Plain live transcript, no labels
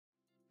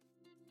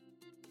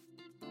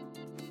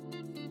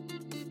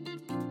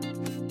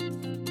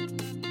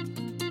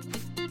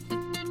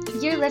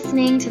You're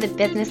listening to the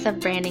Business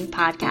of Branding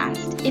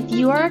podcast. If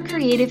you are a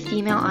creative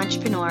female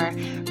entrepreneur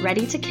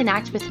ready to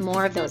connect with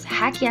more of those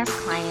heck yes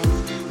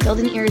clients, build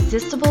an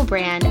irresistible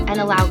brand, and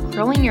allow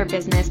growing your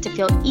business to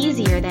feel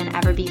easier than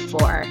ever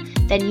before,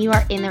 then you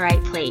are in the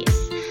right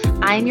place.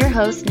 I'm your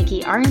host,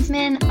 Nikki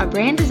Arnsman, a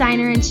brand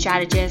designer and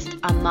strategist,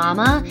 a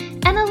mama,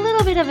 and a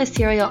little bit of a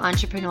serial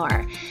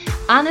entrepreneur.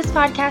 On this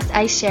podcast,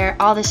 I share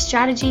all the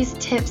strategies,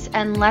 tips,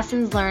 and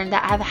lessons learned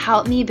that have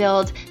helped me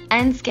build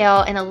and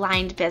scale an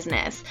aligned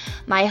business.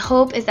 My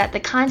hope is that the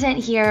content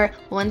here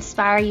will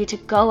inspire you to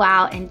go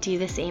out and do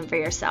the same for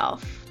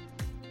yourself.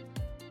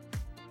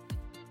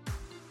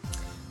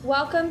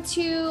 Welcome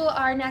to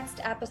our next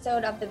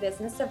episode of the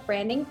Business of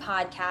Branding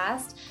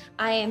podcast.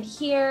 I am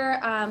here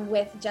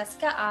with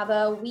Jessica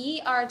Abba.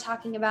 We are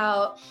talking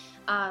about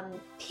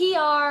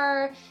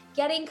PR,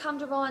 getting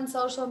comfortable on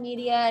social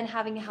media and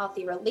having a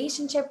healthy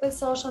relationship with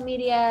social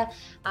media,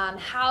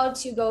 how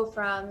to go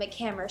from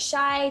camera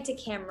shy to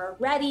camera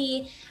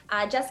ready.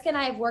 Jessica and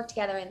I have worked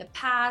together in the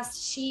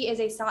past. She is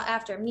a sought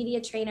after media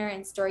trainer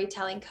and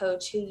storytelling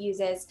coach who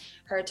uses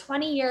her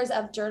 20 years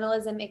of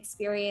journalism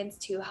experience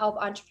to help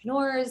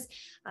entrepreneurs,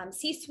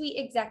 C-suite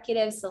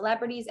executives,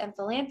 celebrities, and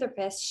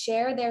philanthropists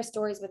share their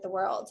stories with the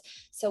world.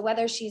 So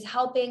whether she's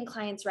helping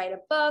clients write a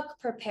book,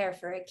 prepare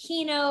for a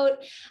keynote,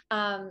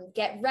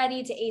 get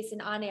ready to ace an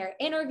on-air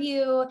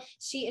interview,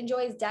 she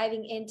enjoys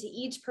diving into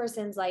each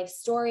person's life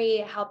story,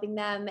 helping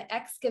them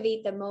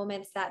excavate the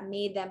moments that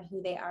made them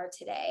who they are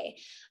today.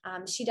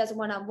 She does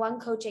one-on-one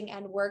coaching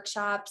and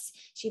workshops.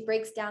 She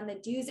breaks down the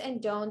do's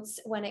and don'ts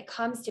when it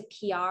comes to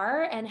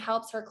PR and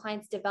helps her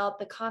clients develop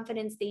the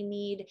confidence they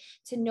need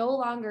to no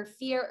longer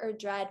fear or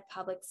dread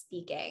public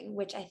speaking,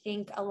 which I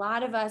think a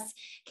lot of us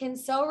can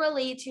so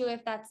relate to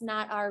if that's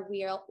not our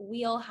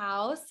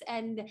wheelhouse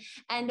and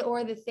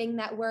or the thing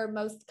that we're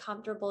most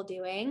comfortable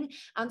doing.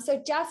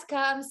 So Jessica,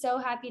 I'm so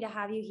happy to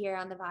have you here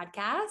on the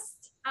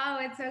podcast. Oh,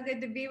 it's so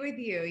good to be with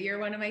you. You're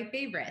one of my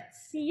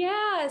favorites.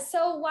 Yeah.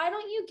 So why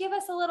don't you give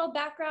us a little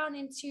background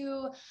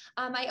into,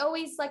 I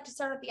always like to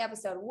start with the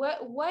episode.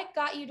 What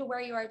got you to where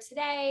you are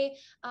today?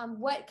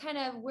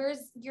 Where's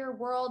your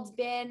world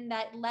been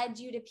that led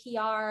you to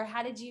PR?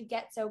 How did you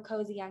get so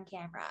cozy on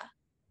camera?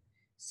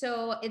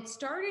 So it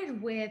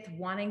started with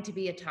wanting to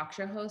be a talk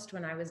show host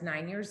when I was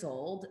 9 years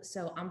old.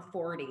 So I'm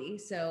 40.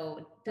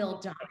 So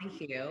Phil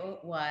Donahue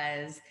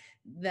was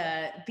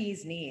the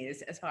bee's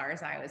knees as far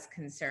as I was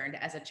concerned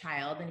as a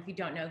child. And if you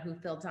don't know who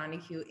Phil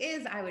Donahue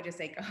is, I would just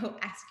say, go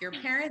ask your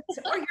parents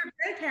or your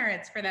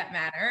grandparents for that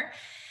matter.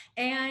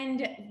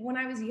 And when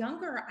I was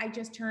younger, I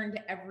just turned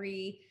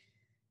every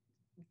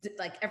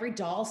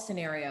doll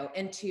scenario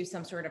into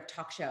some sort of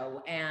talk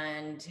show.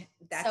 And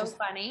that's so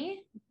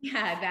funny.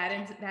 Yeah,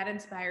 that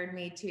inspired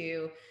me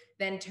to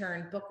then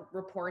turn book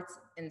reports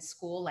in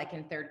school, like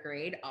in third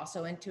grade,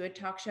 also into a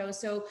talk show.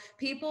 So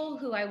people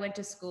who I went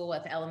to school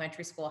with,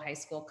 elementary school, high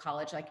school,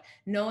 college, like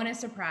no one is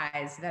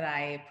surprised that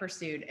I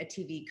pursued a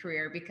TV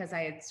career because I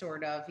had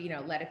sort of,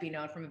 let it be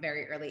known from a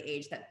very early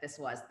age that this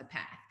was the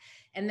path.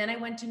 And then I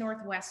went to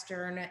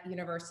Northwestern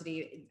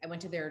University. I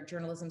went to their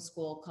journalism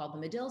school called the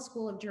Medill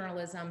School of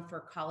Journalism for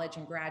college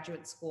and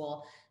graduate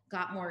school.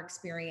 Got more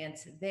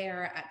experience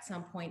there. At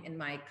some point in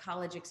my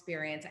college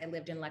experience, I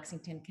lived in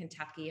Lexington,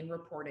 Kentucky, and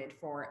reported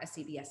for a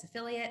CBS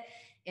affiliate.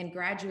 In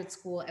graduate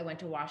school, I went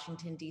to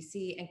Washington,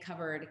 D.C. and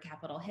covered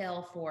Capitol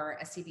Hill for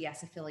a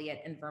CBS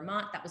affiliate in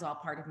Vermont. That was all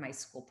part of my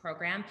school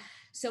program.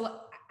 So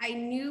I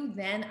knew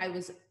then I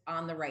was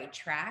on the right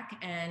track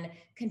and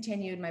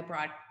continued my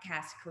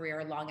broadcast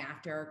career long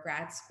after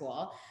grad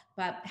school.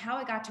 But how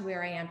I got to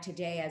where I am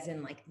today, as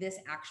in like this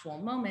actual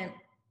moment,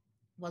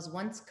 was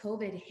once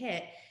COVID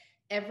hit,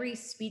 every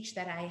speech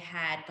that I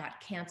had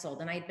got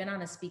canceled. And I'd been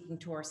on a speaking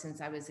tour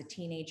since I was a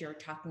teenager,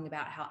 talking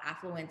about how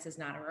affluence is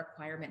not a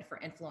requirement for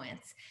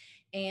influence.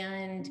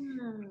 And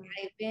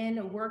I've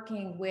been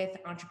working with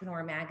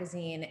Entrepreneur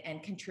Magazine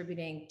and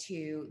contributing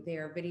to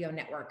their video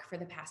network for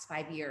the past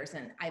 5 years.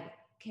 And I've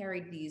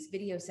carried these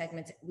video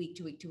segments week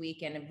to week to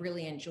week and have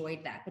really enjoyed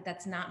that. But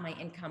that's not my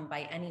income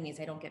by any means.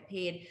 I don't get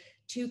paid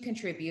to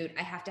contribute.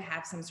 I have to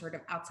have some sort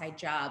of outside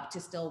job to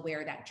still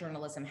wear that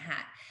journalism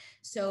hat.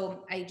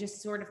 So I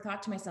just sort of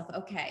thought to myself,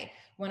 okay,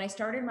 when I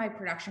started my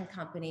production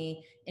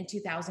company in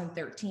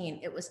 2013,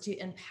 it was to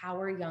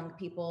empower young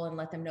people and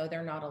let them know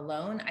they're not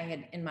alone. I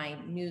had in my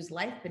news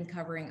life been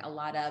covering a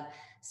lot of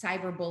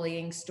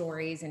cyberbullying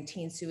stories and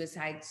teen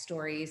suicide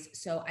stories.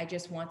 So I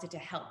just wanted to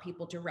help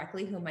people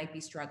directly who might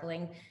be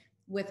struggling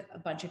with a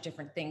bunch of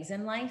different things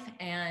in life.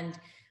 And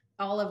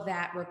all of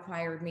that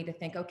required me to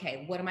think,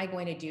 okay, what am I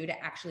going to do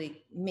to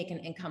actually make an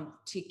income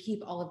to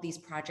keep all of these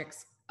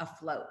projects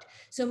afloat?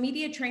 So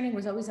media training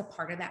was always a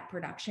part of that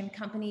production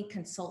company,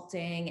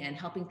 consulting and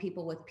helping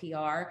people with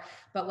PR.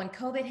 But when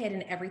COVID hit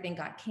and everything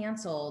got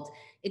canceled,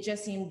 it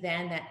just seemed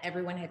then that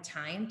everyone had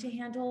time to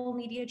handle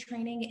media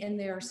training in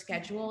their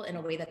schedule in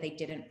a way that they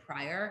didn't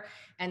prior.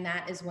 And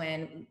that is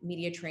when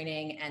media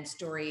training and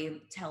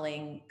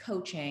storytelling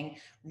coaching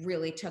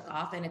really took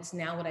off. And it's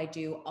now what I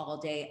do all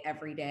day,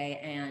 every day.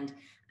 And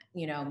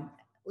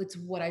it's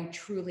what I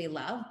truly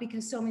love,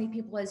 because so many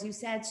people, as you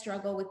said,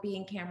 struggle with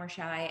being camera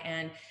shy.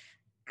 And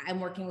I'm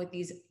working with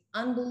these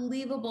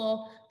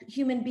unbelievable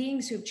human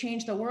beings who have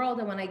changed the world.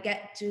 And when I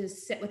get to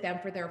sit with them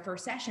for their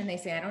first session, they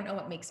say, I don't know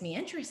what makes me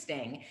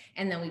interesting.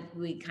 And then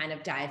we kind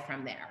of dive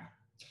from there.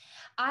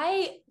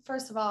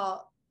 First of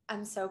all,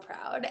 I'm so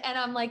proud and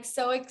I'm like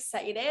so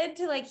excited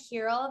to like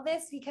hear all of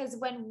this, because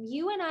when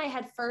you and I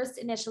had first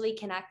initially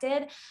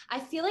connected,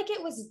 I feel like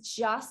it was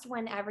just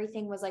when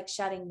everything was like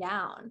shutting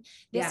down.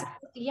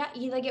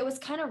 Like it was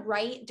kind of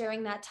right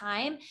during that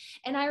time.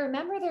 And I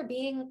remember there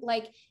being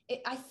like,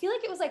 I feel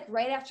like it was like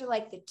right after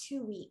like the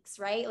 2 weeks,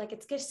 right? Like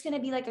it's just going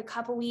to be like a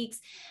couple weeks.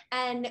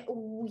 And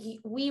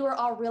we were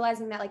all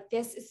realizing that like,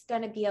 this is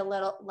going to be a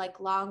little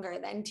like longer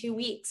than 2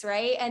 weeks.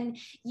 Right. And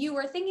you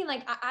were thinking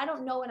like, I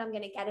don't know when I'm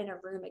going to get in a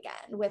room again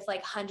with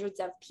like hundreds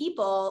of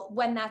people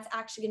when that's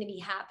actually going to be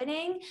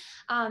happening.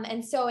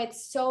 And so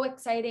it's so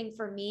exciting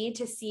for me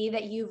to see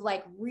that you've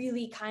like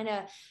really kind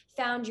of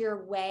found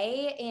your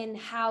way in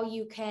how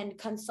you can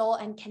consult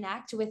and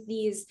connect with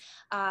these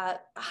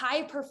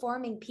high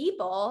performing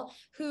people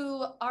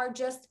who are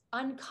just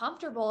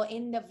uncomfortable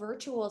in the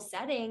virtual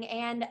setting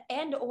and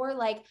or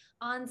like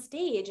on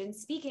stage and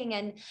speaking.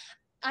 And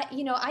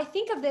I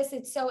think of this,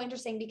 it's so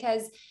interesting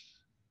because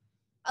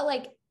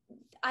like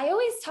I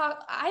always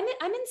talk, I'm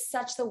in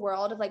such the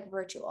world of like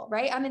virtual,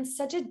 right? I'm in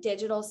such a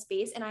digital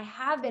space, and I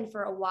have been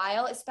for a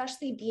while,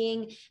 especially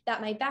being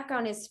that my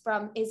background is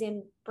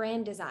in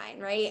brand design,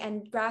 right?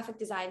 And graphic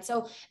design.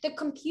 So the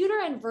computer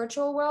and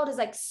virtual world is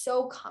like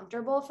so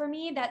comfortable for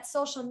me that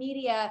social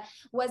media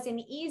was an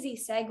easy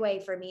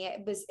segue for me.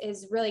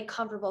 Is really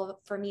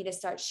comfortable for me to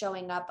start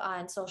showing up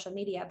on social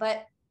media.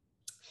 But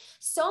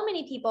so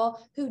many people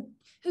who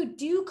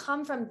do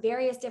come from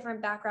various different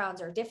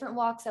backgrounds or different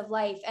walks of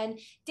life and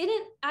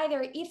didn't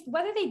either,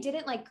 whether they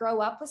didn't like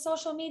grow up with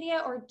social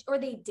media or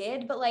they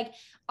did, but like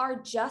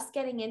are just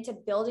getting into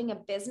building a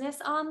business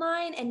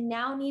online and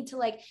now need to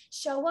like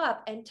show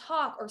up and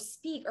talk or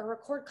speak or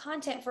record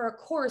content for a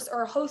course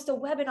or host a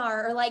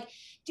webinar or like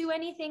do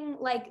anything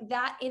like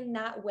that in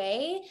that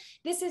way.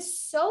 This is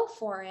so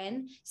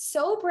foreign,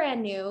 so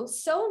brand new,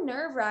 so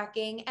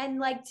nerve-wracking. And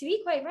like, to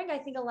be quite frank, I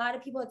think a lot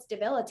of people, it's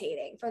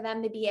debilitating for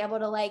them to be able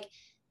to like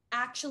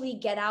actually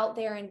get out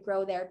there and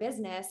grow their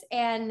business.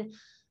 And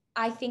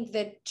I think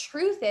the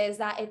truth is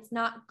that it's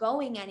not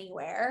going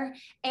anywhere.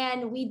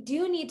 And we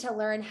do need to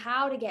learn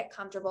how to get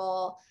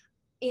comfortable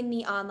in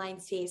the online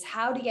space,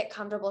 how to get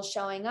comfortable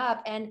showing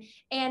up, and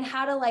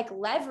how to like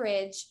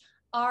leverage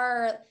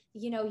our,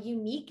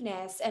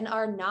 uniqueness and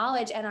our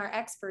knowledge and our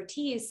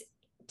expertise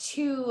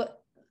to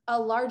a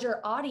larger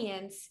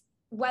audience,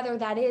 whether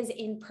that is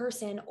in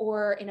person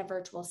or in a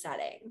virtual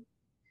setting.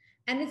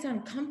 And it's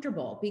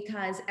uncomfortable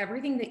because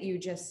everything that you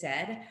just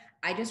said,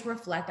 I just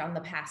reflect on the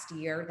past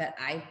year that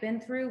I've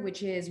been through,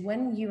 which is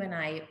when you and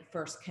I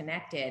first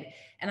connected.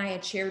 And I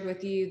had shared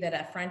with you that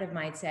a friend of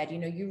mine said,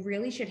 you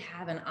really should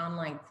have an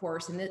online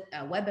course and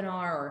a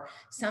webinar or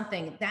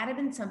something. That had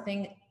been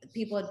something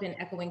people had been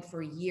echoing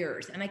for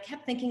years. And I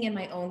kept thinking in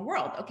my own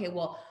world, okay,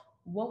 well,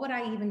 what would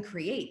I even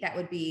create that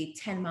would be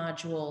 10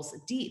 modules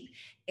deep?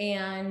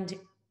 And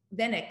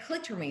then it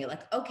clicked for me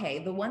like,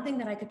 okay, the one thing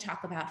that I could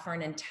talk about for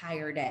an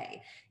entire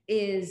day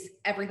is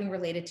everything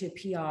related to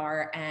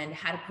PR and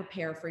how to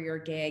prepare for your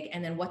gig,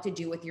 and then what to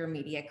do with your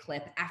media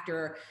clip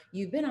after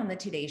you've been on the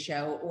Today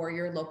Show or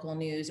your local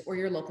news or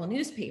your local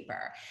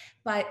newspaper.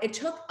 But it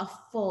took a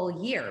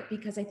full year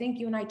because I think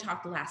you and I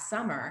talked last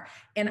summer,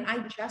 and I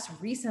just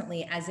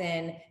recently, as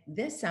in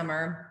this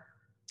summer,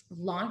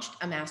 launched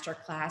a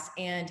masterclass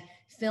and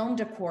filmed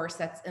a course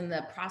that's in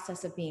the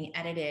process of being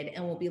edited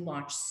and will be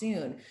launched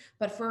soon.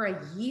 But for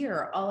a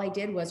year, all I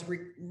did was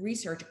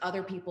research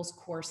other people's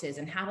courses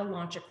and how to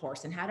launch a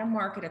course and how to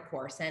market a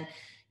course and,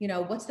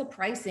 what's the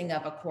pricing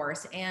of a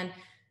course. And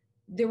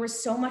there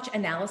was so much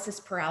analysis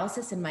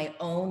paralysis in my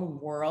own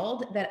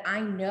world that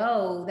I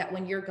know that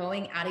when you're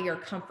going out of your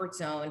comfort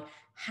zone,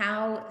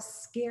 how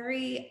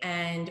scary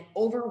and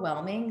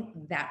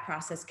overwhelming that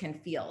process can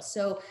feel.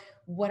 So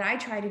what I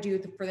try to do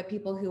for the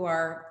people who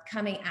are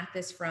coming at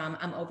this from,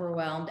 I'm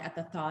overwhelmed at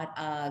the thought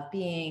of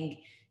being,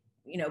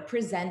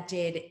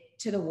 presented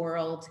to the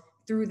world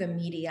through the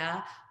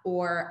media,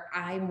 or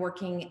I'm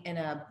working in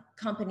a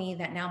company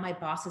that now my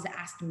boss has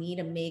asked me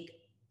to make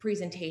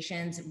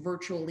presentations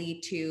virtually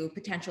to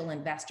potential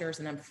investors.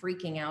 And I'm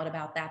freaking out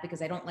about that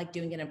because I don't like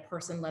doing it in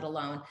person, let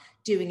alone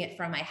doing it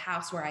from my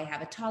house where I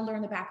have a toddler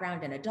in the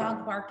background and a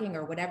dog barking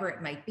or whatever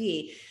it might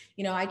be.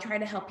 I try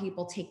to help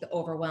people take the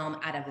overwhelm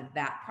out of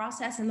that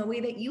process, and the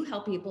way that you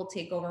help people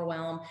take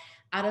overwhelm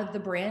out of the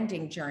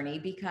branding journey,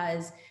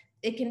 because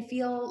it can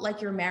feel like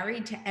you're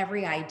married to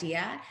every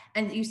idea,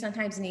 and you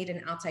sometimes need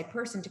an outside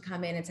person to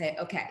come in and say,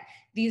 okay,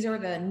 these are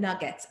the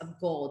nuggets of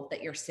gold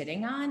that you're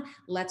sitting on.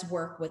 Let's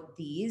work with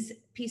these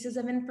pieces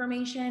of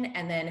information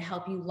and then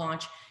help you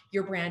launch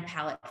your brand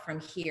palette from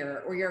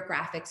here or your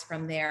graphics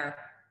from there.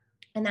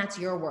 And that's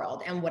your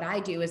world. And what I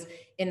do is,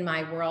 in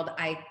my world,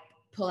 I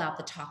pull out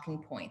the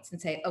talking points and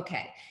say,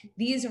 okay,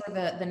 these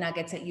are the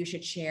nuggets that you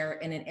should share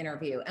in an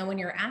interview. And when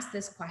you're asked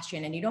this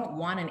question and you don't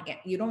want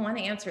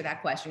to answer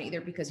that question, either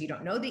because you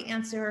don't know the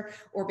answer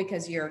or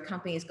because your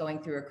company is going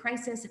through a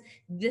crisis,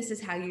 this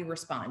is how you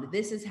respond.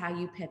 This is how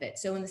you pivot.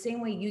 So in the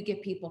same way you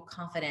give people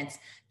confidence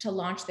to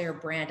launch their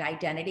brand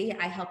identity,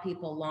 I help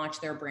people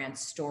launch their brand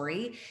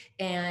story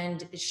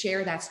and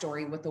share that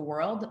story with the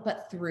world,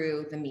 but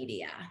through the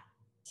media.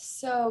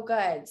 So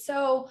good.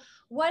 So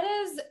what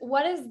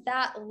does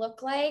that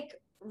look like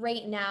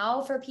right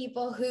now for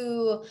people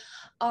who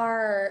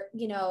are,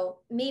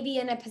 maybe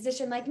in a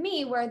position like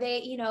me where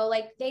they,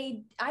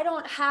 I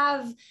don't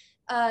have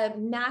a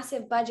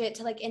massive budget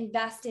to like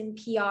invest in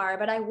PR,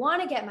 but I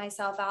want to get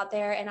myself out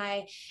there and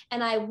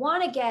I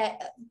want to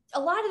get a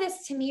lot of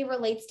this to me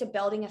relates to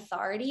building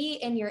authority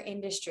in your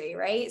industry,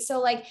 right? So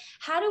like,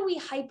 how do we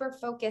hyper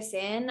focus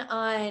in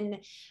on,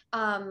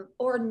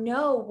 or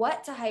know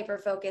what to hyper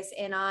focus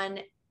in on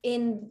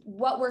in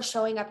what we're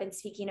showing up and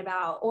speaking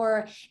about,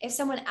 or if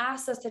someone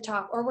asks us to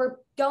talk, or we're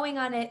going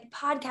on a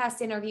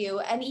podcast interview,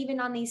 and even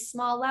on these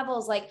small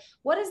levels, like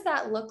what does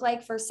that look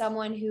like for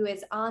someone who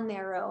is on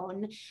their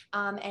own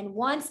and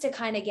wants to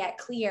kind of get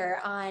clear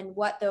on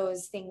what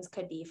those things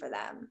could be for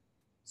them?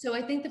 So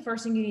I think the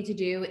first thing you need to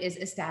do is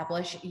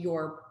establish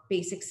your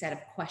basic set of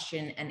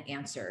question and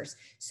answers.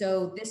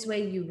 So this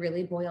way you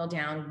really boil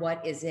down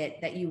what is it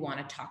that you want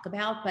to talk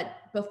about. But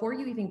before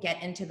you even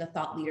get into the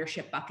thought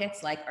leadership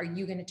buckets, like, are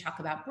you going to talk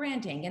about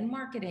branding and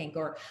marketing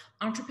or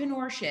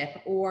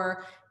entrepreneurship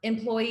or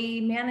employee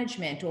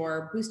management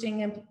or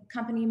boosting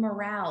company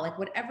morale, like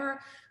whatever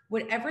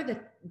the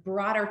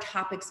broader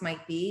topics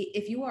might be,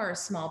 if you are a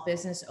small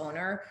business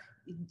owner,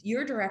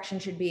 your direction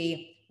should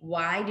be,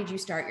 why did you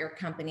start your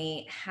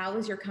company? How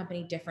is your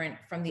company different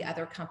from the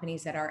other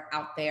companies that are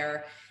out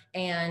there?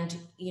 And,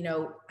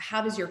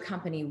 how does your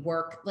company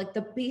work? Like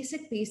the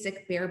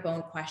basic bare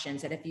bone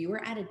questions that if you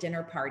were at a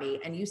dinner party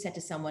and you said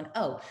to someone,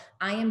 oh,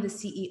 I am the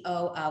CEO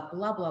of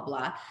blah, blah,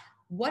 blah.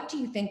 What do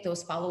you think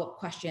those follow-up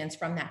questions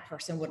from that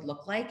person would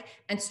look like?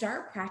 And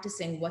start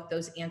practicing what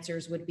those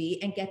answers would be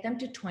and get them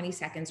to 20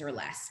 seconds or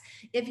less.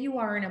 If you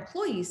are an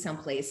employee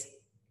someplace,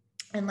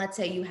 and let's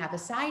say you have a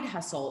side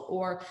hustle,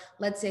 or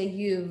let's say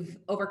you've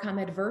overcome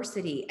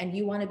adversity and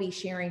you want to be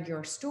sharing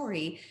your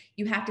story,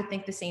 you have to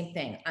think the same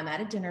thing. I'm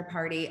at a dinner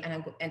party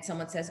and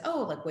someone says,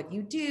 oh, like what do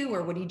you do?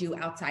 Or what do you do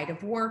outside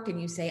of work?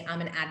 And you say,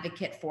 I'm an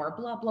advocate for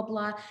blah, blah,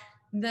 blah.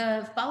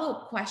 The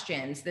follow-up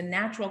questions, the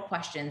natural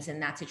questions in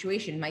that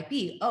situation might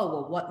be, oh,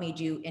 well, what made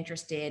you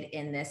interested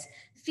in this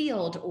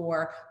field,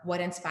 or what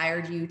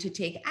inspired you to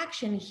take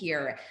action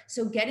here?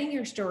 So getting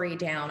your story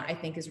down, I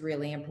think, is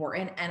really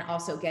important. And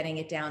also getting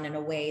it down in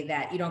a way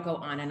that you don't go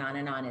on and on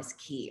and on is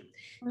key.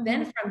 Mm-hmm.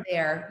 Then from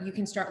there, you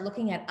can start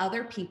looking at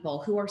other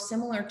people who are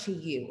similar to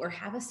you or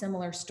have a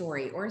similar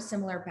story or a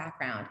similar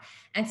background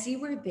and see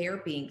where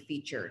they're being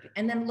featured.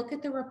 And then look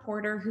at the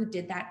reporter who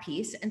did that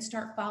piece and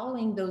start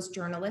following those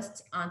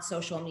journalists on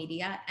social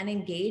media and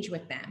engage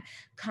with them,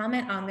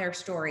 comment on their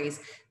stories,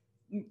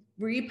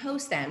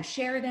 repost them,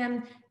 share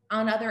them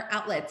on other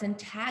outlets and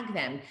tag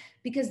them,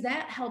 because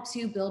that helps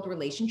you build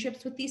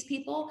relationships with these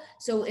people.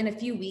 So in a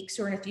few weeks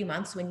or in a few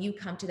months, when you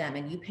come to them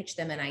and you pitch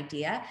them an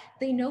idea,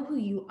 they know who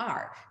you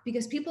are.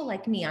 Because people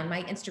like me on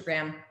my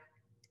Instagram,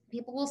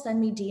 people will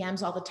send me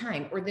DMs all the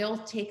time, or they'll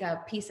take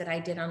a piece that I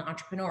did on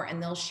Entrepreneur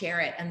and they'll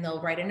share it and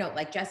they'll write a note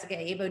like, Jessica,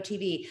 Avo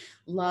TV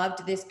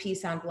loved this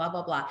piece on blah,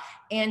 blah, blah.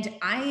 And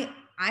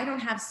I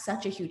don't have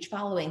such a huge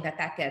following that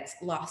gets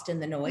lost in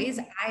the noise.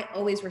 I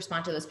always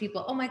respond to those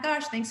people. Oh my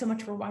gosh, thanks so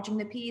much for watching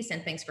the piece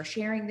and thanks for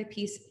sharing the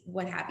piece,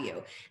 what have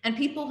you. And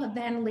people have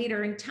then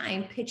later in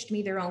time pitched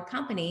me their own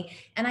company,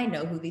 and I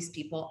know who these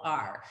people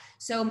are.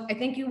 So I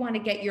think you want to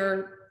get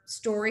your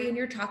story and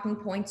your talking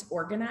points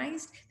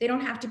organized. They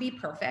don't have to be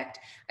perfect.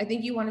 I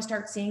think you want to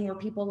start seeing where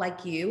people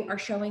like you are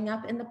showing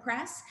up in the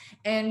press,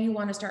 and you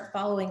want to start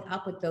following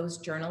up with those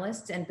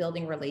journalists and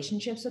building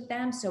relationships with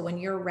them. So when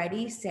you're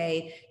ready,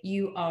 say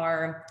you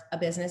are a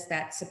business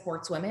that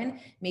supports women,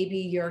 maybe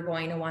you're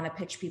going to want to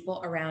pitch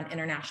people around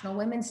International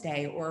Women's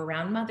Day or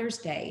around Mother's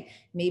Day.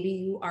 Maybe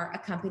you are a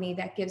company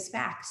that gives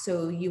back.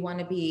 So you want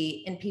to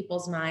be in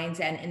people's minds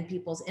and in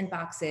people's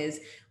inboxes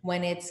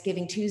when it's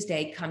Giving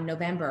Tuesday come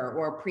November,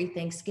 or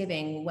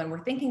pre-Thanksgiving when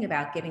we're thinking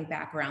about giving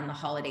back around the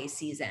holiday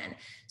season.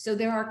 So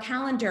there are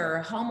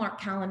Hallmark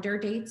calendar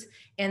dates,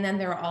 and then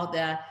there are all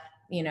the,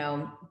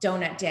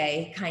 donut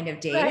day kind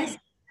of days. Right.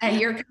 And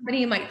your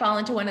company might fall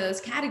into one of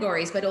those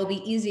categories, but it'll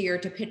be easier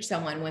to pitch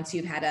someone once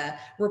you've had a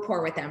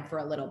rapport with them for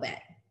a little bit.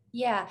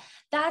 Yeah,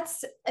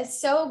 that's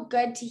so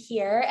good to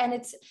hear. And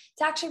it's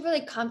actually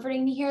really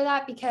comforting to hear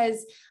that,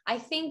 because I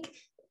think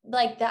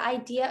like the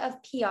idea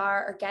of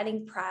PR or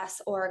getting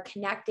press or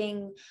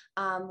connecting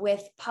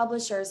with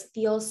publishers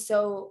feels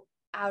so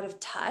out of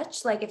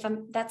touch. Like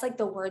that's like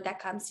the word that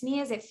comes to me,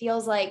 is it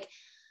feels like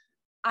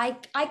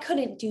I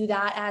couldn't do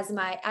that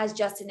as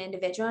just an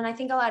individual. And I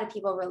think a lot of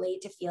people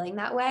relate to feeling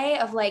that way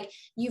of like,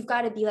 you've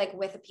got to be like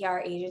with a PR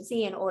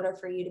agency in order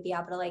for you to be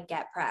able to like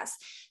get press.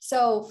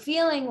 So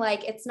feeling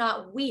like it's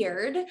not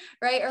weird,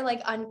 right? Or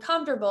like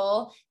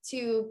uncomfortable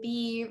to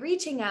be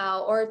reaching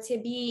out or to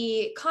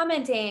be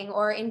commenting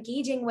or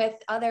engaging with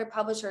other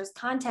publishers'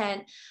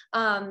 content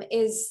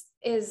is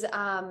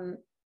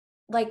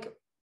like,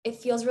 it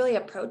feels really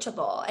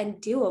approachable and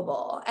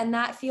doable. And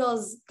that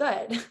feels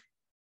good.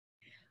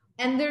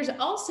 And there's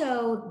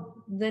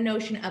also the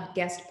notion of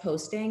guest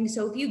posting.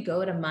 So if you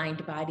go to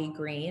Mind Body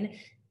Green,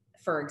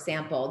 for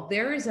example,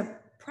 there is a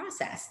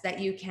process that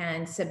you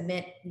can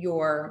submit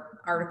your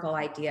article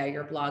idea,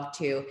 your blog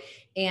to,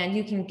 and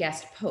you can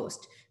guest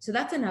post. So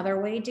that's another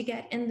way to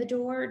get in the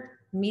door.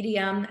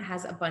 Medium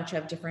has a bunch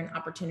of different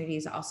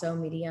opportunities, also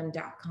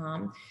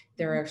medium.com.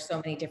 There are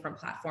so many different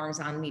platforms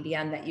on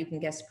Medium that you can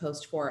guest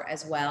post for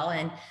as well.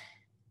 And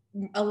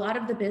a lot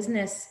of the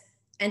business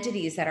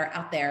entities that are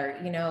out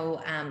there,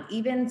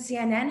 even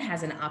CNN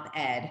has an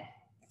op-ed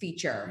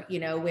feature,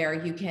 where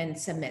you can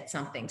submit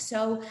something.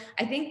 So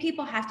I think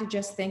people have to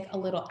just think a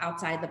little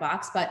outside the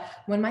box. But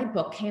when my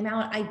book came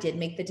out, I did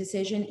make the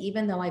decision,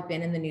 even though I've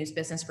been in the news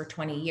business for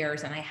 20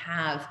 years and I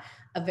have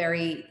a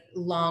very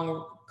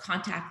long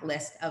contact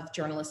list of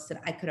journalists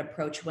that I could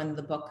approach when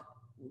the book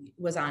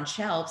was on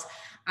shelves,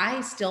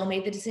 I still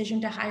made the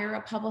decision to hire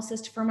a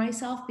publicist for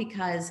myself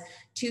because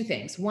two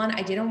things. One,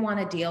 I didn't want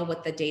to deal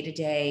with the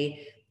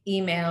day-to-day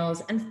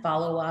emails and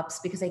follow-ups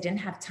because I didn't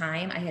have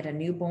time. I had a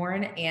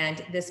newborn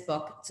and this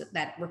book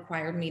that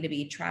required me to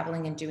be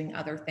traveling and doing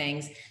other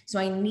things. So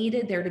I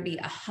needed there to be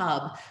a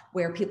hub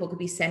where people could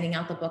be sending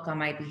out the book on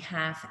my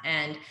behalf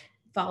and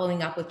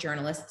following up with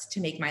journalists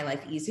to make my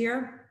life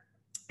easier.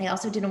 I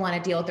also didn't want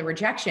to deal with the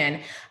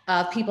rejection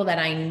of people that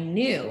I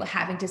knew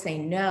having to say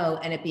no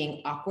and it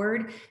being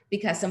awkward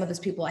because some of those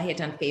people I had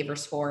done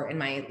favors for in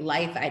my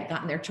life, I'd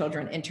gotten their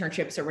children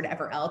internships or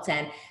whatever else.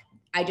 And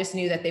I just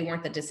knew that they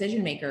weren't the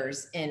decision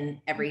makers in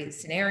every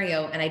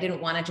scenario. And I didn't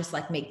want to just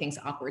like make things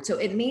awkward. So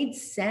it made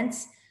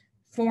sense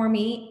for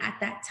me at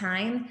that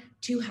time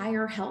to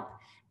hire help.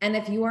 And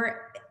if you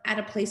are at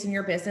a place in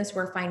your business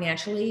where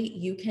financially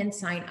you can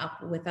sign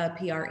up with a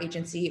PR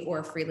agency or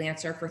a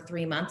freelancer for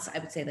 3 months, I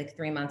would say like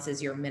 3 months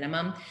is your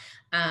minimum,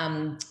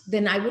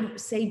 then I would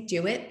say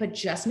do it, but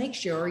just make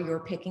sure you're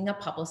picking a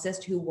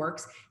publicist who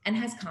works and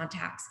has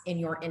contacts in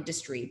your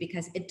industry,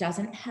 because it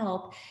doesn't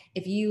help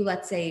if you,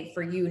 let's say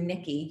for you,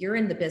 Nikki, you're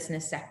in the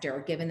business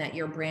sector, given that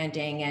you're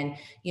branding and,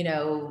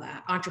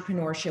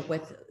 entrepreneurship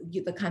with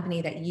the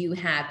company that you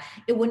have,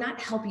 it would not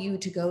help you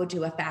to go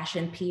to a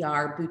fashion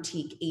PR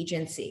boutique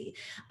agency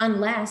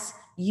unless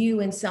you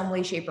in some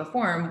way, shape or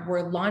form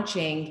were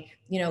launching,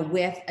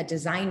 with a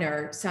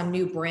designer, some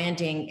new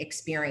branding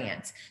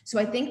experience. So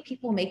I think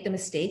people make the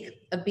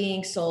mistake of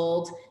being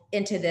sold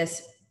into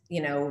this,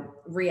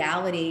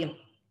 reality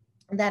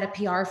that a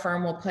PR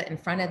firm will put in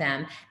front of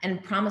them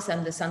and promise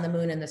them the sun, the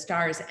moon, and the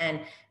stars.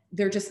 And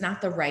they're just not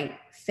the right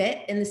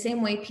fit. In the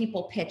same way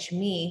people pitch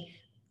me,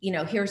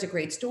 here's a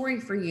great story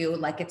for you,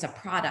 like it's a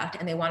product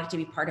and they want it to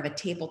be part of a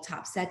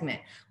tabletop segment.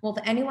 Well,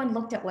 if anyone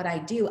looked at what I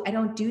do, I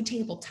don't do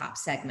tabletop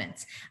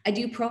segments. I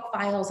do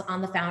profiles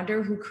on the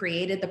founder who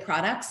created the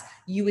products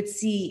you would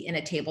see in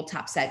a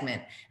tabletop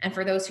segment. And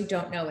for those who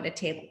don't know what a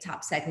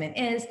tabletop segment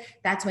is,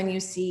 that's when you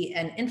see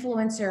an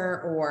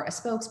influencer or a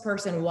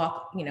spokesperson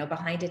walk,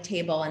 behind a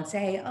table and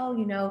say,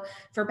 oh,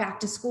 for back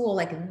to school,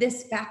 like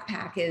this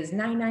backpack is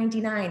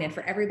 $9.99. And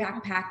for every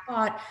backpack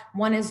bought,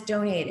 one is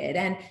donated.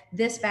 And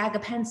this bag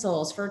of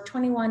pencils for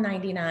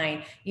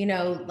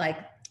 $21.99, like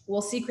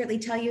we'll secretly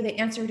tell you the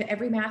answer to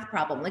every math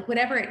problem, like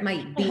whatever it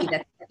might be.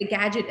 That's the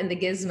gadget and the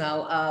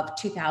gizmo of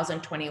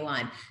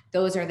 2021.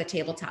 Those are the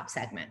tabletop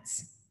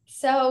segments.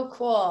 So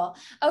cool.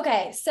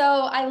 Okay. So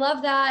I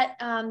love that.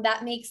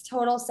 That makes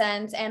total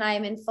sense. And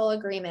I'm in full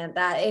agreement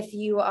that if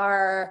you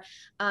are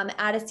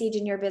at a stage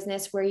in your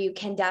business where you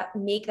can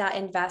make that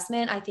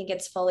investment, I think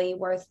it's fully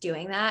worth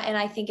doing that. And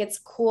I think it's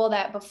cool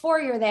that before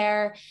you're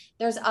there,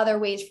 there's other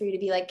ways for you to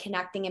be like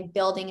connecting and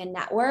building a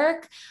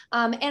network.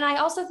 And I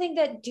also think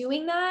that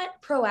doing that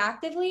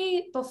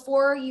proactively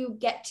before you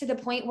get to the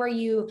point where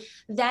you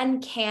then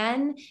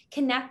can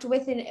connect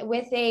with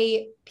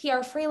a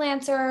PR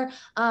freelancer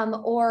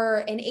or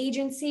an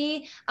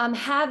agency,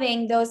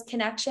 having those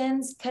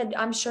connections could,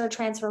 I'm sure,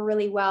 transfer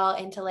really well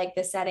into like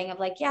the setting of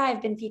like, yeah,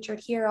 I've been featured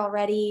here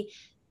already,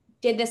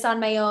 did this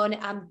on my own,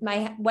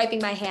 wiping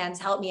my hands,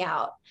 help me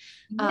out.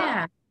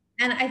 Yeah.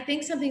 And I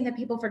think something that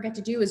people forget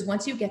to do is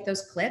once you get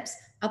those clips,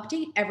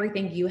 update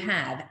everything you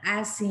have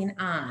as seen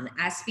on,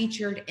 as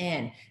featured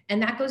in,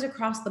 and that goes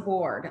across the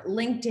board,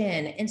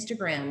 LinkedIn,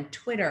 Instagram,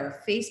 Twitter,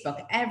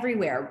 Facebook,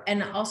 everywhere.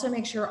 And also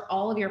make sure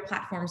all of your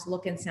platforms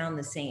look and sound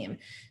the same.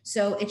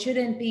 So it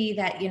shouldn't be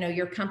that,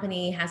 your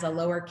company has a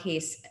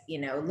lowercase,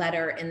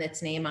 letter in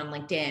its name on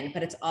LinkedIn,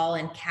 but it's all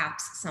in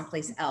caps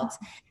someplace else.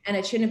 And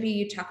it shouldn't be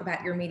you talk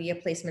about your media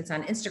placements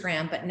on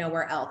Instagram, but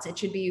nowhere else. It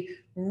should be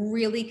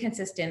really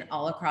consistent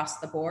all across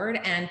the board.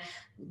 And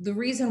the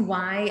reason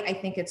why I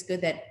think it's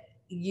good that,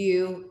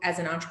 you as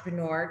an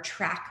entrepreneur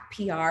track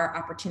PR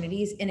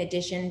opportunities in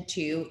addition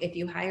to if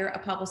you hire a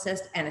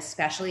publicist, and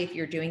especially if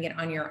you're doing it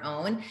on your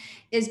own,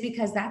 is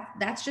because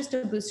that's just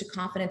a boost of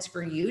confidence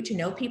for you to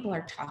know people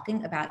are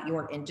talking about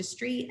your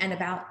industry and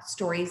about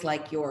stories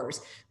like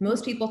yours.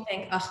 Most people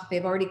think, oh,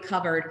 they've already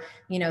covered,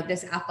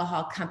 this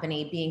alcohol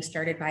company being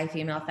started by a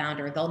female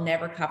founder. They'll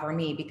never cover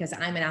me because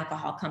I'm an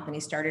alcohol company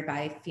started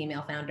by a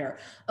female founder.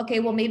 Okay,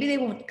 well, maybe they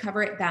won't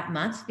cover it that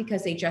month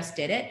because they just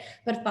did it,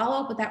 but follow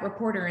up with that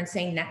reporter and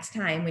say, next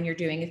time when you're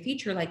doing a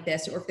feature like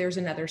this, or if there's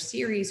another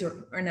series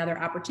or another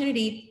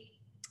opportunity,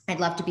 I'd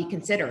love to be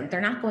considered.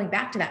 They're not going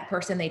back to that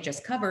person they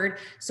just covered.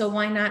 So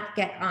why not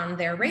get on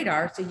their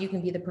radar so you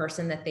can be the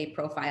person that they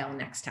profile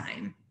next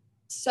time?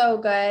 So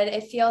good.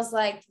 It feels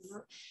like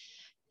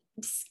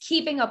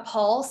keeping a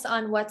pulse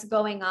on what's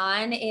going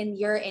on in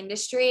your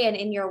industry and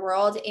in your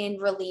world in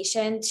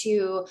relation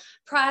to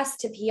press,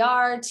 to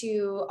PR,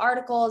 to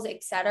articles,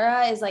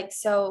 etc., is like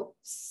so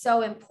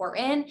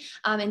important.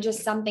 And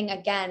just something,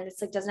 again,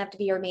 it's like doesn't have to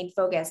be your main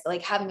focus, but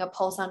like having a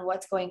pulse on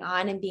what's going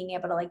on and being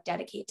able to like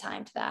dedicate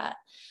time to that.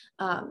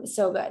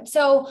 So good.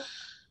 So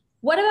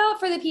what about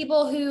for the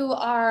people who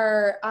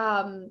are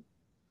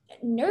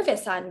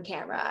nervous on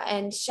camera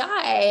and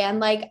shy and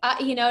like,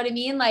 you know what I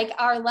mean? Like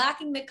are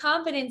lacking the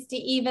confidence to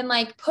even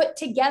like put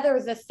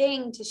together the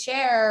thing to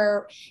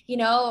share,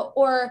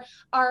 or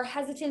are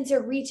hesitant to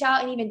reach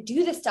out and even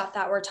do the stuff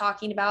that we're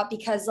talking about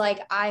because like,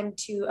 I'm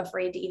too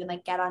afraid to even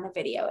like get on a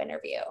video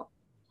interview.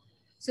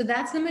 So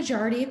that's the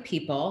majority of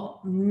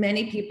people.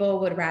 Many people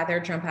would rather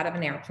jump out of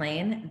an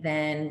airplane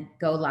than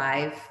go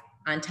live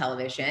on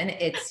television.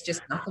 It's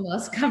just not the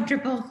most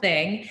comfortable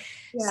thing.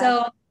 Yeah.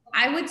 So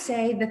I would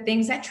say the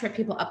things that trip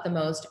people up the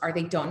most are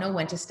they don't know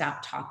when to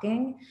stop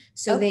talking.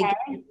 So they get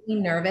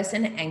really nervous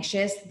and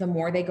anxious the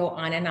more they go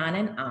on and on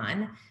and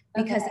on,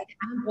 because they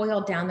haven't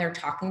boiled down their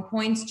talking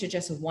points to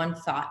just one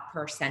thought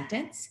per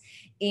sentence.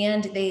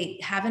 And they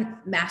haven't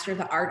mastered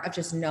the art of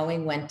just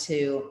knowing when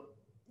to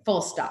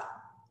full stop,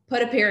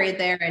 put a period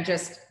there and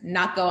just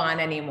not go on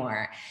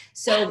anymore.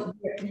 So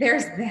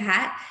there's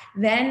that.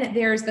 Then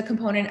there's the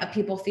component of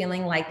people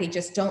feeling like they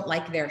just don't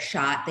like their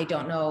shot. They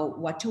don't know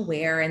what to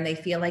wear and they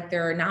feel like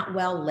they're not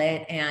well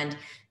lit and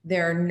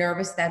they're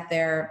nervous that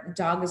their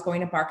dog is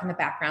going to bark in the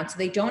background. So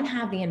they don't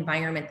have the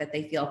environment that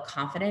they feel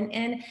confident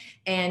in.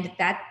 And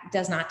that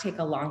does not take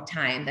a long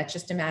time. That's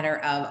just a matter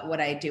of what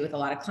I do with a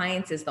lot of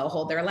clients is they'll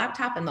hold their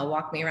laptop and they'll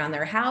walk me around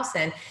their house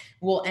and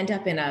we'll end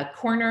up in a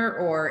corner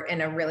or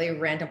in a really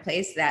random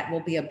place that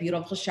will be a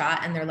beautiful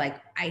shot. And they're like,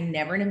 I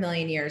never in a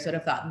million years would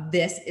have thought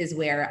this is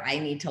where I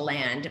need to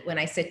land when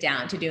I sit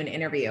down to do an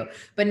interview.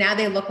 But now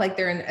they look like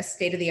they're in a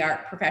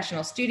state-of-the-art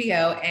professional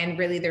studio and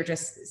really they're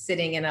just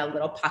sitting in a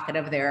little pocket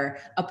of their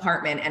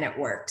apartment and it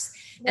works.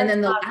 That's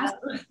and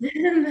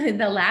then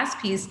the last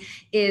piece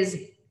is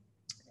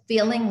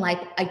feeling like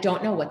I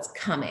don't know what's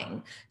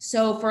coming.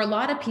 So for a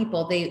lot of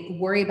people, they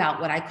worry about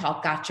what I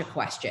call gotcha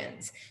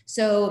questions.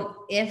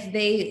 So if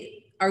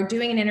they are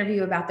doing an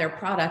interview about their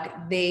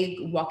product, they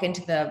walk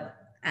into the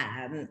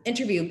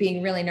interview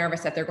being really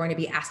nervous that they're going to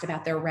be asked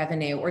about their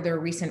revenue or their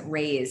recent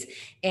raise.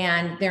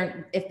 And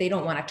if they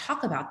don't want to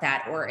talk about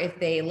that, or if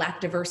they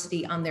lack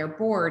diversity on their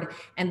board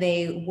and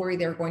they worry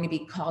they're going to be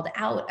called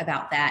out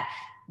about that,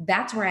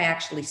 that's where I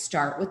actually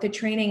start with the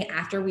training.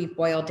 After we've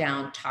boiled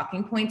down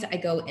talking points, I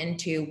go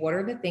into what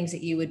are the things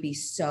that you would be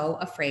so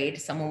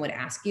afraid someone would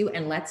ask you,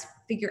 and let's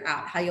figure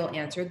out how you'll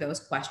answer those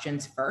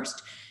questions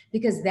first,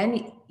 because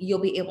then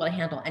you'll be able to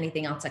handle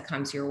anything else that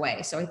comes your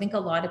way. So I think a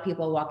lot of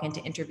people walk into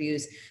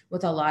interviews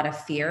with a lot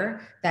of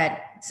fear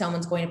that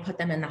someone's going to put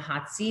them in the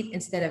hot seat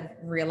instead of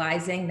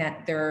realizing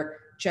that they're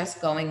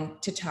just going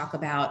to talk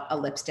about a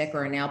lipstick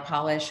or a nail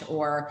polish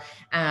or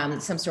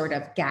some sort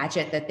of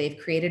gadget that they've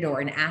created,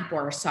 or an app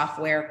or a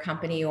software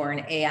company or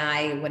an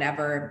AI,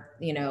 whatever,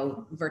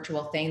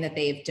 virtual thing that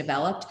they've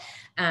developed.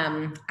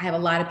 I have a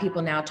lot of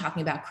people now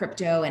talking about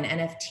crypto and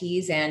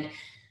NFTs, and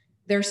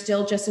they're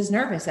still just as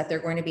nervous that they're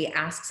going to be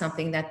asked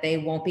something that they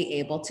won't be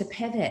able to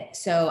pivot.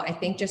 So I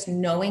think just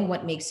knowing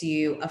what makes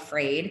you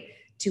afraid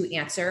to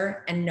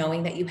answer and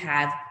knowing that you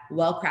have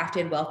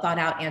well-crafted, well thought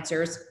out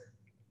answers,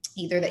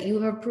 either that you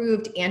have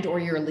approved and or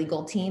your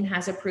legal team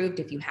has approved.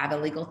 If you have a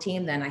legal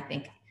team, then I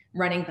think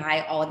running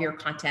by all of your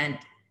content,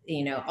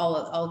 all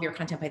of your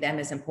content by them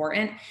is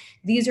important.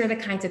 These are the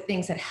kinds of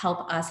things that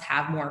help us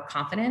have more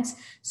confidence.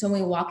 So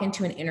when we walk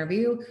into an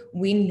interview,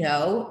 we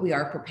know we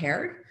are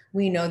prepared.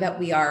 We know that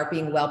we are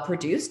being well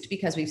produced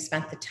because we've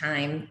spent the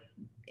time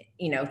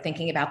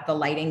thinking about the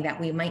lighting that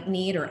we might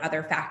need or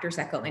other factors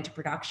that go into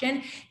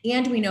production.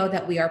 And we know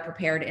that we are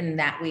prepared in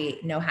that we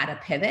know how to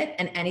pivot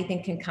and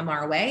anything can come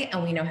our way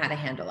and we know how to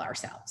handle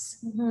ourselves.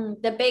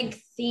 Mm-hmm. The big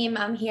theme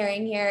I'm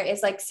hearing here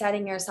is like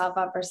setting yourself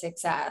up for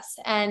success.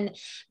 And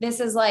this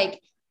is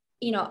like,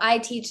 I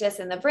teach this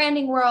in the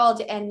branding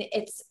world, and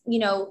it's,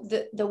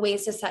 the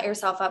ways to set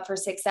yourself up for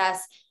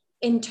success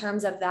in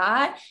terms of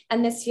that.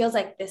 And this feels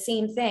like the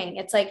same thing.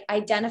 It's like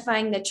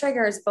identifying the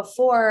triggers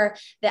before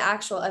the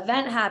actual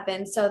event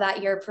happens so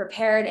that you're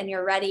prepared and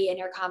you're ready and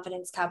your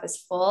confidence cup is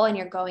full and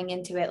you're going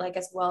into it like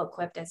as well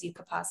equipped as you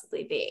could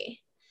possibly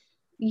be.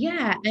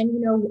 Yeah.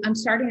 And, I'm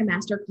starting a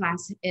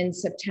masterclass in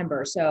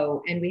September.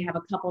 And we have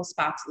a couple of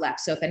spots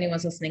left. So if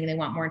anyone's listening and they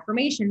want more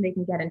information, they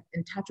can get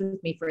in touch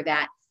with me for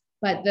that.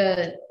 But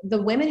the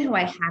women who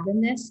I have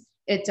in this,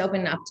 it's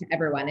open up to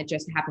everyone. It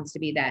just happens to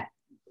be that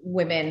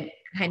women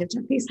kind of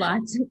took these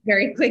slots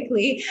very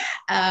quickly,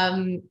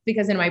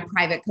 because in my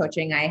private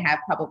coaching, I have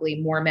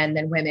probably more men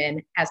than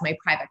women as my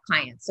private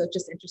clients. So it's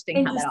just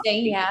interesting how that all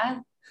yeah.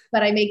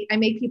 But I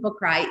make people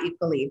cry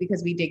equally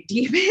because we dig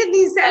deep in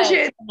these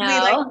sessions. We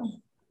like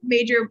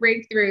major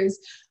breakthroughs.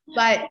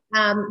 But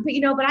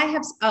I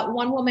have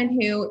one woman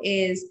who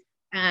is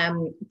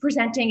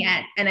presenting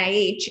at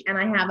NIH, and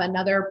I have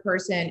another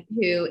person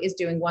who is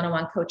doing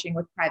one-on-one coaching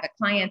with private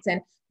clients.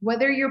 And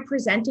whether you're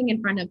presenting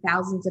in front of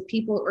thousands of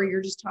people or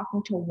you're just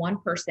talking to one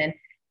person,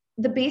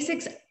 the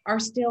basics are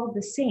still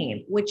the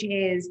same, which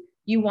is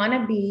you want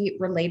to be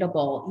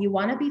relatable. You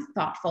want to be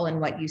thoughtful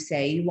in what you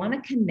say. You want to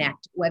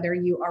connect, whether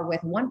you are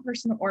with one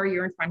person or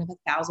you're in front of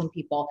 1,000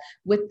 people,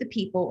 with the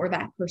people or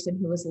that person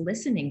who is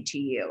listening to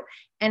you.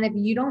 And if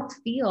you don't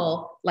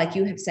feel like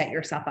you have set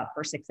yourself up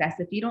for success,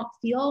 if you don't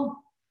feel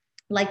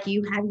like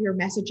you have your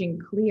messaging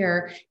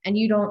clear and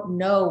you don't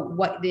know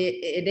what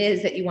it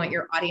is that you want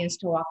your audience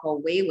to walk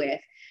away with,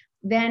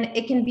 then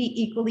it can be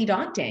equally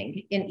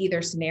daunting in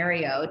either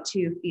scenario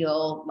to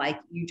feel like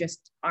you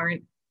just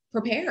aren't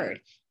prepared.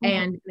 Mm-hmm.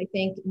 And I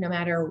think no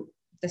matter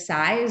the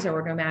size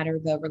or no matter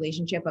the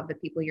relationship of the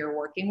people you're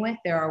working with,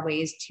 there are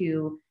ways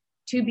to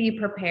be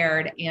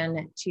prepared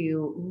and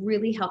to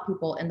really help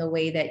people in the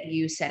way that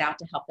you set out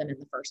to help them in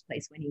the first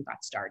place when you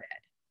got started.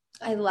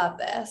 I love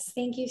this.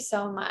 Thank you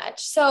so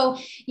much. So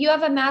you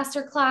have a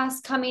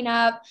masterclass coming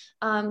up.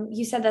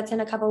 You said that's in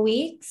a couple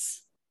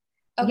weeks.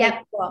 Okay,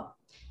 yep. Cool.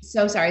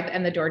 So sorry.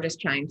 And the door just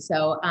chimed.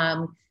 So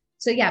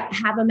yeah,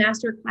 have a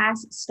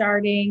masterclass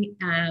starting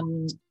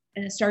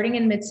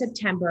in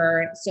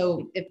mid-September.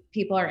 So if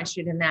people are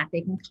interested in that,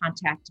 they can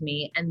contact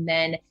me. And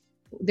then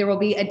there will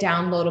be a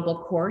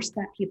downloadable course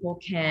that people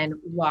can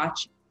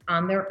watch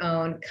on their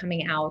own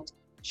coming out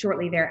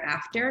shortly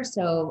thereafter.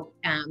 So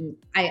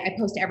I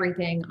post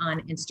everything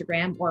on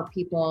Instagram, or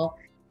people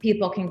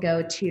can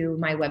go to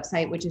my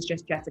website, which is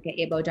just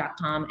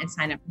jessicaabo.com, and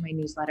sign up for my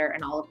newsletter,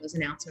 and all of those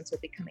announcements will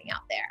be coming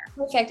out there.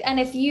 Perfect. And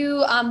if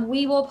you,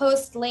 we will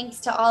post links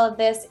to all of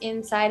this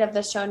inside of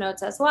the show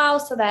notes as well,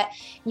 so that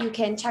you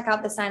can check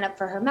out the sign up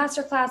for her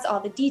masterclass,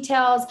 all the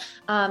details,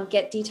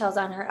 get details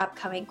on her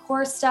upcoming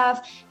course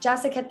stuff.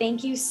 Jessica,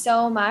 thank you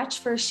so much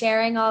for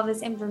sharing all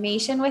this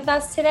information with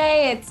us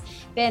today. It's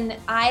been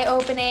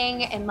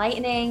eye-opening,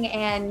 enlightening,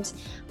 and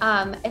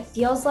it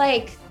feels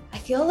like I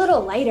feel a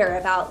little lighter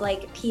about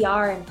like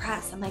PR and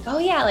press. I'm like, oh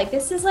yeah, like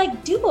this is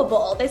like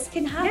doable. This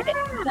can happen.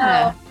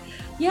 Yeah. So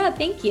yeah,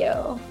 thank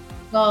you.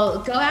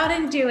 Well, go out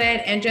and do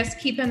it. And just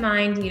keep in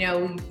mind,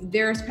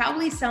 there's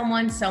probably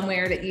someone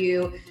somewhere that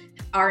you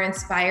are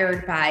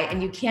inspired by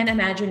and you can't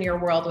imagine your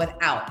world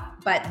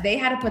without, but they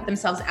had to put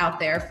themselves out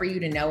there for you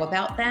to know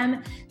about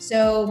them.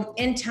 So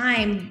in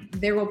time,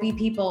 there will be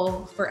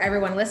people, for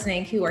everyone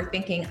listening, who are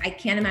thinking, I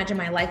can't imagine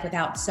my life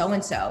without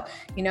so-and-so,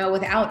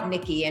 without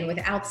Nikki and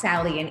without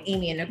Sally and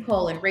Amy and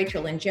Nicole and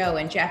Rachel and Joe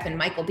and Jeff and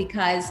Michael,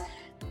 because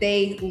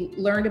they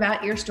learned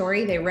about your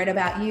story, they read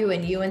about you,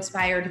 and you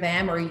inspired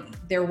them, or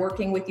they're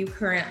working with you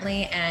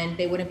currently, and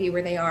they wouldn't be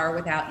where they are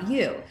without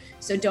you.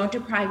 So don't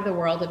deprive the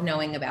world of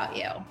knowing about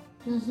you.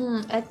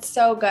 Mm-hmm. It's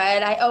so good.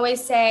 I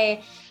always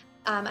say,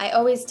 I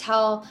always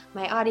tell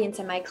my audience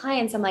and my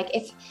clients, I'm like,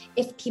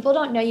 if people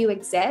don't know you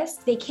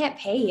exist, they can't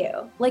pay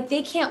you. Like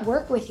they can't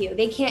work with you.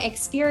 They can't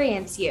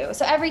experience you.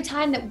 So every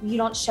time that you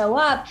don't show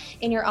up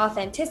in your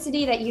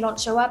authenticity, that you don't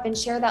show up and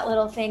share that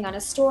little thing on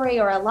a story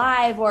or a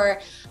live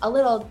or a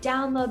little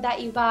download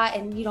that you got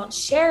and you don't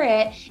share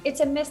it,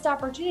 it's a missed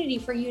opportunity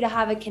for you to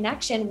have a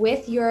connection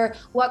with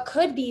what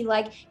could be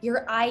like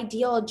your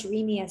ideal,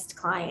 dreamiest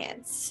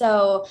clients.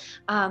 So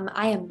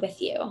I am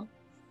with you.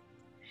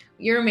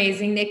 You're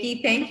amazing,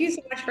 Nikki. Thank you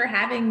so much for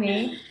having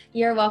me.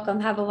 You're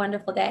welcome. Have a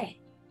wonderful day.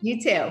 You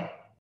too.